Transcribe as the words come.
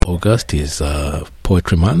August is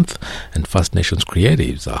Poetry Month, and First Nations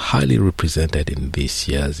creatives are highly represented in this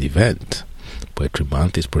year's event. Poetry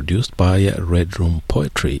Month is produced by Red Room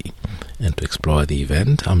Poetry. And to explore the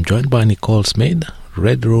event, I'm joined by Nicole Smith,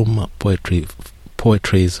 Red Room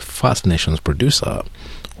Poetry's First Nations producer,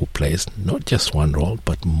 who plays not just one role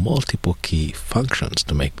but multiple key functions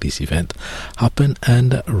to make this event happen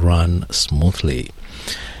and run smoothly.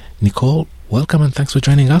 Nicole, welcome and thanks for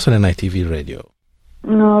joining us on NITV Radio.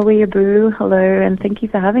 Oh, Weeaboo. Hello, and thank you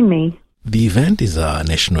for having me. The event is a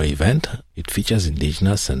national event. It features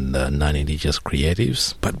Indigenous and non-Indigenous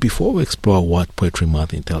creatives. But before we explore what Poetry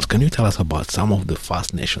Month entails, can you tell us about some of the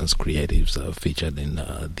First Nations creatives featured in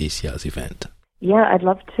this year's event? Yeah, I'd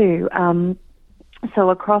love to. So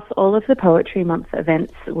across all of the Poetry Month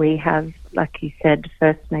events, we have, like you said,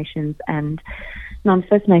 First Nations and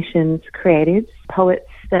non-First Nations creatives, poets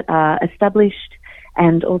that are established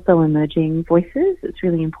and also emerging voices. It's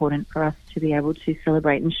really important for us to be able to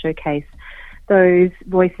celebrate and showcase those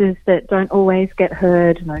voices that don't always get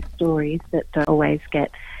heard and those stories that don't always get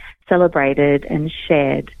celebrated and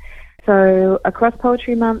shared. So across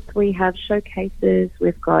Poetry Month, we have showcases.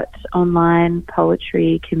 We've got online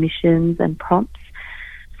poetry commissions and prompts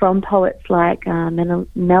from poets like Melanie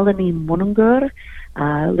Munungur,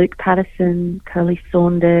 Luke Patterson, Curly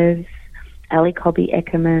Saunders, Ali Cobby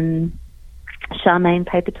Eckerman, Charmaine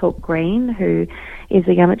Paper Talk Green, who is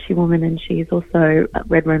a Yamatji woman, and she is also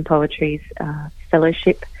Red Room Poetry's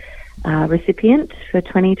fellowship recipient for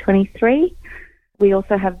 2023. We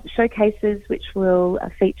also have showcases which will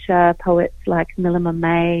feature poets like Milima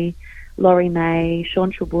May, Laurie May,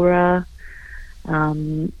 Sean Chubura.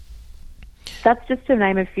 That's just to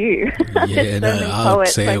name a few. Yeah, I would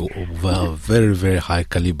say very, very high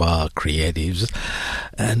caliber creatives.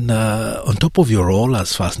 And on top of your role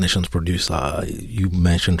as First Nations producer, you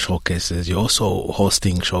mentioned showcases. You're also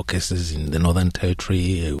hosting showcases in the Northern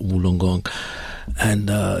Territory, Wollongong, and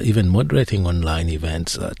even moderating online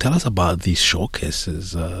events. Tell us about these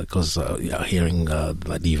showcases, because hearing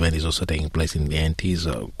that the event is also taking place in the NT is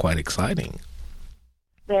quite exciting.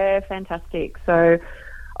 They're fantastic. So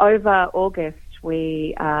over August,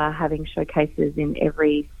 we are having showcases in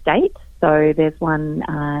every state. So there's one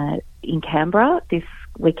in Canberra this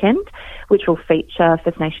weekend, which will feature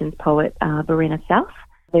First Nations poet Verena South.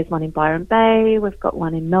 There's one in Byron Bay. We've got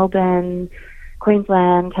one in Melbourne,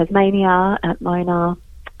 Queensland, Tasmania, at Mona,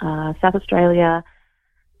 South Australia,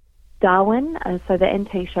 Darwin. So the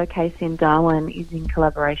NT showcase in Darwin is in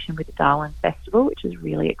collaboration with the Darwin Festival, which is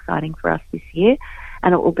really exciting for us this year.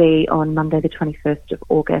 And it will be on Monday the 21st of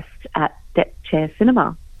August at Deck Chair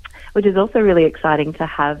Cinema, which is also really exciting to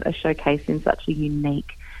have a showcase in such a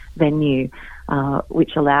unique venue,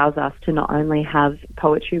 which allows us to not only have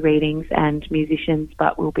poetry readings and musicians,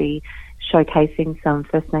 but we'll be showcasing some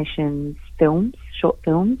First Nations films, short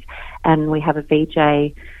films, and we have a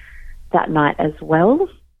VJ that night as well.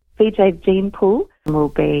 VJ Jean Poole will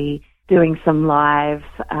be doing some live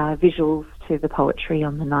visuals to the poetry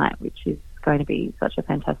on the night, which is going to be such a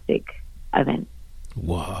fantastic event.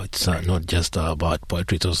 Wow, it's not just about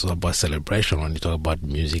poetry, it's also about celebration. When you talk about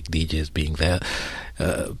music, DJs being there,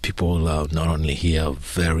 people not only hear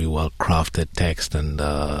very well crafted text and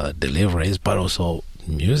deliveries, but also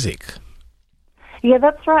music. Yeah,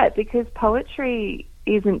 that's right, because poetry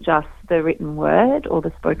isn't just the written word or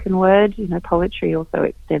the spoken word. You know, poetry also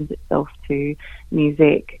extends itself to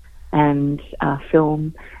music and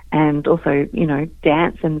film, and also, you know,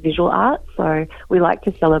 dance and visual art. So we like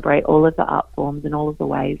to celebrate all of the art forms and all of the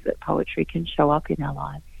ways that poetry can show up in our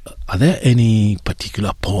lives. Are there any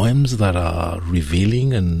particular poems that are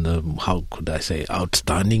revealing and, how could I say,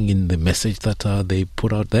 outstanding in the message that they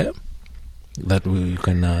put out there that you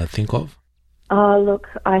can think of? Look,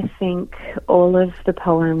 I think all of the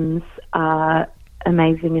poems are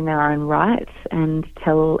amazing in their own right and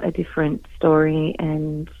tell a different story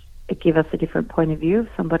and give us a different point of view of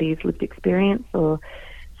somebody's lived experience or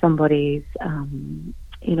somebody's,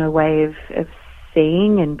 way of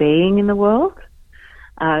seeing and being in the world.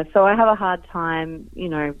 So I have a hard time,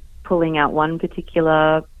 pulling out one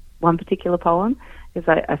particular poem, because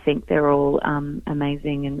I think they're all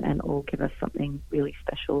amazing and all give us something really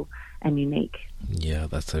special and unique. Yeah,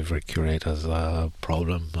 that's every curator's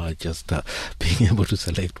problem, just being able to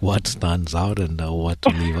select what stands out and what to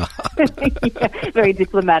leave out. Yeah, very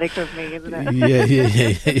diplomatic of me, isn't it?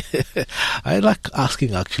 Yeah. I like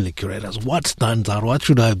asking actually curators, what stands out, what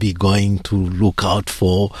should I be going to look out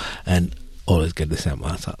for, and always get the same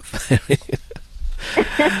answer.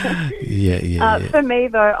 Yeah. For me,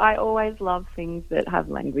 though, I always love things that have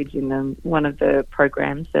language in them. One of the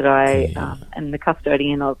programs that I am the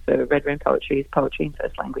custodian of for Red Room Poetry is Poetry in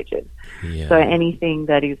First Languages. Yeah. So anything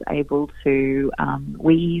that is able to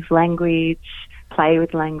weave language, play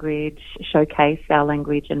with language, showcase our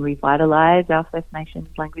language and revitalise our First Nations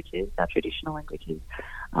languages, our traditional languages,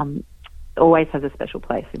 always has a special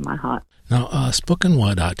place in my heart. Now, spoken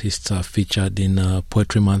word artists are featured in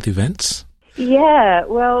Poetry Month events? Yeah,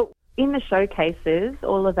 well, in the showcases,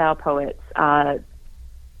 all of our poets are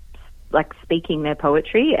like speaking their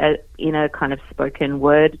poetry in a kind of spoken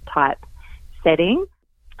word type setting.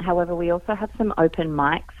 However, we also have some open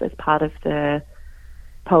mics as part of the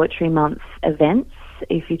Poetry Month events.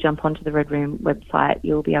 If you jump onto the Red Room website,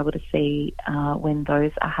 you'll be able to see when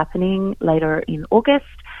those are happening later in August.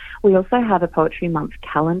 We also have a Poetry Month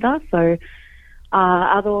calendar, so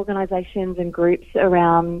other organisations and groups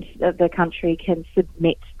around the country can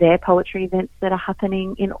submit their poetry events that are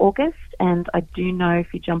happening in August. And I do know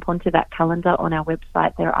if you jump onto that calendar on our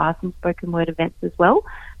website, there are some spoken word events as well,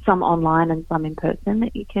 some online and some in person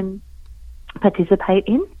that you can participate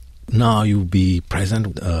in. Now you'll be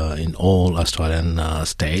present in all Australian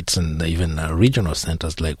states and even regional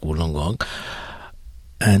centres like Wollongong.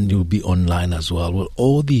 And you'll be online as well. Will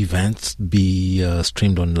all the events be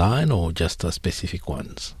streamed online or just specific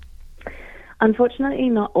ones? Unfortunately,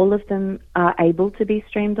 not all of them are able to be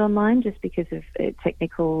streamed online just because of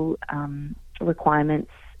technical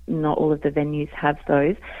requirements. Not all of the venues have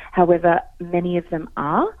those. However, many of them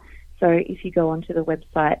are. So if you go onto the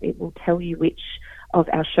website, it will tell you which of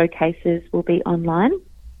our showcases will be online.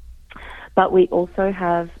 But we also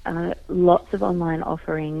have lots of online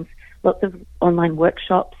offerings, lots of online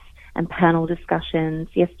workshops and panel discussions.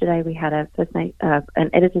 Yesterday we had an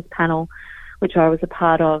editors panel, which I was a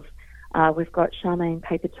part of. We've got Charmaine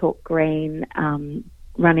Paper Talk Green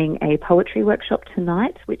running a poetry workshop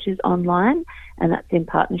tonight, which is online, and that's in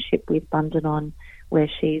partnership with Bundanon, where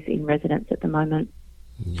she's in residence at the moment.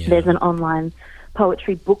 Yeah. There's an online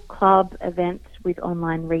poetry book club event with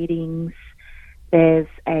online readings. There's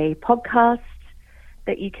a podcast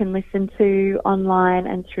that you can listen to online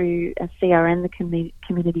and through a CRN, the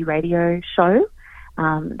community radio show.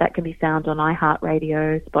 That can be found on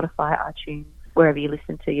iHeartRadio, Spotify, iTunes, wherever you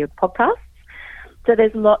listen to your podcasts. So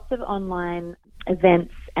there's lots of online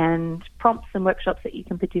events and prompts and workshops that you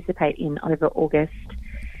can participate in over August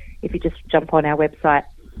if you just jump on our website.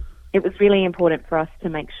 It was really important for us to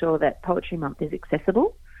make sure that Poetry Month is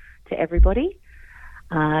accessible to everybody.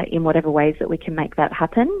 In whatever ways that we can make that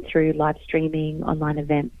happen through live streaming, online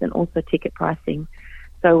events, and also ticket pricing.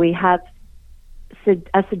 So we have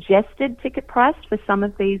a suggested ticket price for some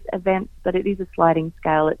of these events, but it is a sliding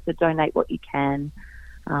scale. It's a donate what you can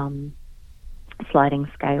sliding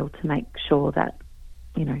scale to make sure that,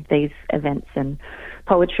 you know, these events and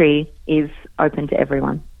poetry is open to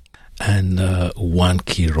everyone. And one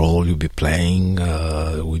key role you'll be playing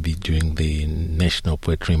will be during the National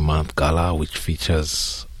Poetry Month Gala, which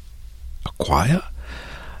features a choir.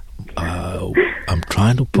 I'm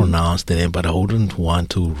trying to pronounce the name, but I wouldn't want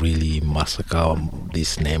to really massacre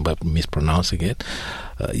this name by mispronouncing it.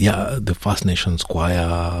 The First Nations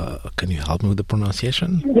Choir. Can you help me with the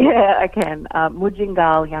pronunciation? Yeah, I can.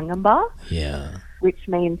 Mujingal Yangamba. Yeah. Which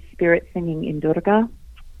means spirit singing in Durga.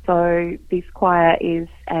 So this choir is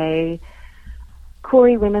a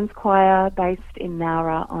Koori women's choir based in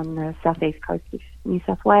Nowra on the southeast coast of New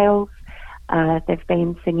South Wales. They've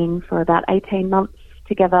been singing for about 18 months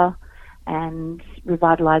together and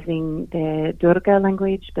revitalising their Durga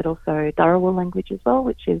language, but also Dharawal language as well,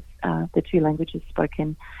 which is the two languages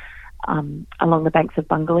spoken along the banks of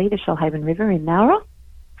Bungalee, the Shoalhaven River in Nowra.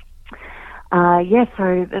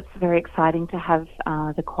 So it's very exciting to have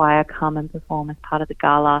the choir come and perform as part of the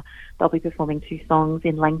gala. They'll be performing 2 songs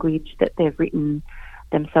in language that they've written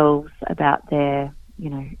themselves about their,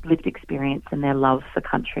 lived experience and their love for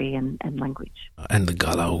country and language. And the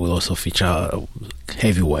gala will also feature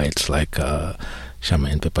heavyweights like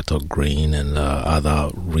Charmaine Paper Talk Green and other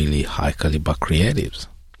really high caliber creatives.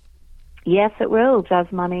 Yes, it will.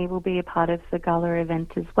 Jazz Money will be a part of the gala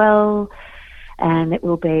event as well. And it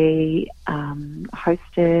will be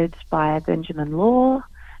hosted by Benjamin Law,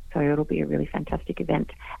 so it'll be a really fantastic event.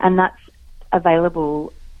 And that's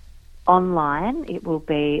available online. It will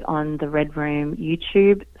be on the Red Room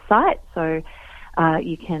YouTube site, so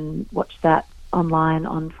you can watch that online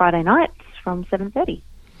on Friday nights from 7:30.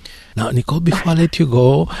 Now, Nicole, before I let you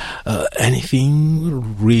go,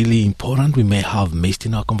 anything really important we may have missed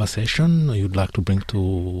in our conversation or you'd like to bring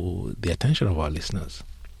to the attention of our listeners?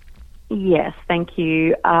 Yes, thank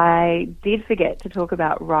you. I did forget to talk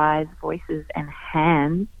about Rise, Voices and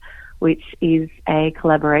Hands, which is a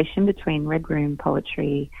collaboration between Red Room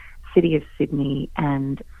Poetry, City of Sydney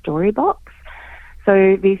and Storybox.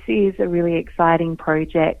 So this is a really exciting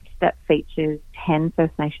project that features 10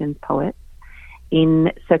 First Nations poets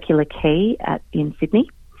in Circular Quay in Sydney.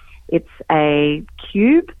 It's a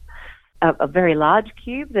cube, a very large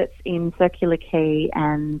cube that's in Circular Quay,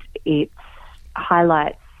 and it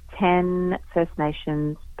highlights 10 First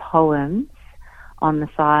Nations poems on the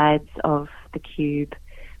sides of the cube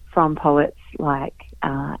from poets like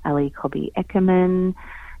Ali Cobby Eckerman,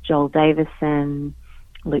 Joel Davison,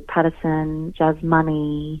 Luke Patterson, Jazz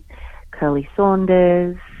Money, Curly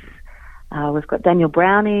Saunders. We've got Daniel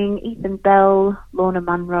Browning, Ethan Bell, Lorna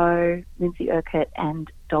Munro, Lindsay Urquhart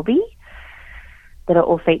and Dobby that are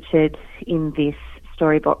all featured in this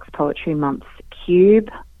Storybox Poetry Month cube.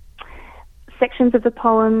 Sections of the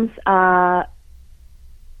poems are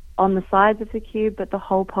on the sides of the cube, but the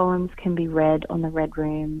whole poems can be read on the Red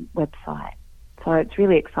Room website. So it's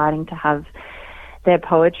really exciting to have their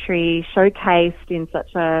poetry showcased in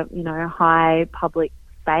such a, high public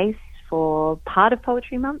space for part of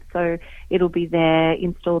Poetry Month. So it'll be there,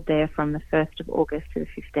 installed there from the 1st of August to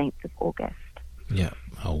the 15th of August. Yeah,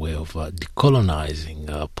 a way of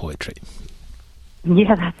decolonizing poetry.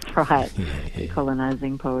 Yeah, that's right. Yeah.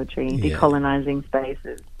 Decolonising poetry, decolonising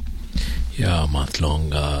spaces. Yeah, a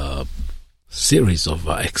month-long series of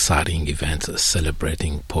exciting events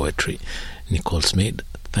celebrating poetry. Nicole Smith,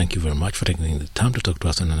 thank you very much for taking the time to talk to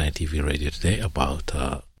us on NITV Radio today about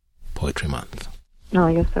Poetry Month. Oh,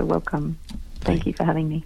 you're so welcome. Thank you for having me.